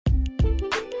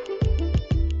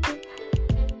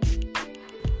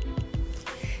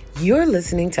You're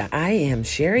listening to I Am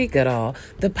Sherry Goodall,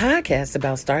 the podcast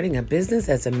about starting a business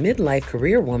as a midlife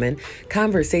career woman,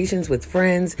 conversations with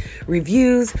friends,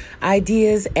 reviews,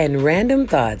 ideas, and random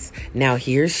thoughts. Now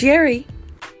here's Sherry.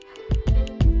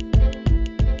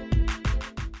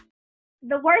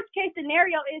 The worst case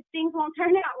scenario is things won't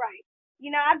turn out right.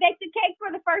 You know, I baked a cake for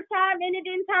the first time and it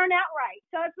didn't turn out right.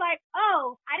 So it's like,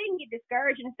 oh, I didn't get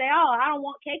discouraged and say, oh, I don't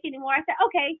want cake anymore. I said,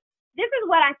 okay, this is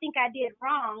what I think I did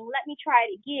wrong. Let me try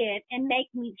it again and make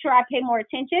me sure I pay more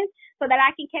attention so that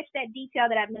I can catch that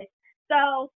detail that I missed.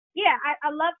 So, yeah,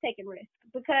 I love taking risks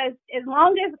because as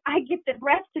long as I get the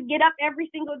breath to get up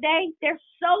every single day, there's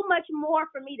so much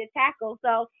more for me to tackle.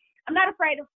 So I'm not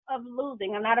afraid of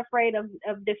losing. I'm not afraid of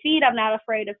defeat. I'm not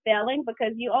afraid of failing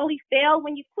because you only fail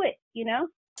when you quit, you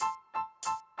know?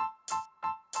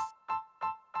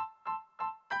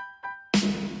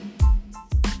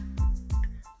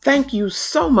 Thank you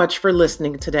so much for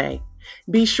listening today.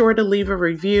 Be sure to leave a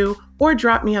review or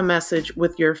drop me a message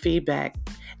with your feedback.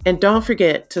 And don't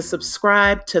forget to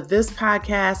subscribe to this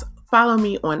podcast, follow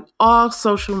me on all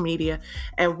social media,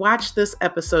 and watch this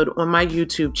episode on my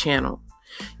YouTube channel.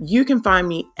 You can find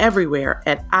me everywhere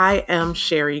at I Am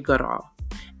Sherry Goodall.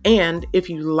 And if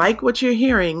you like what you're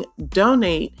hearing,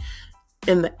 donate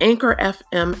in the Anchor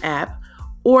FM app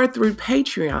or through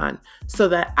Patreon so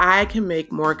that I can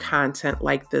make more content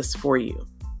like this for you.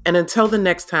 And until the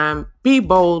next time, be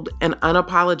bold and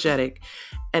unapologetic.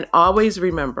 And always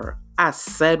remember, I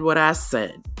said what I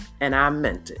said, and I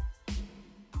meant it.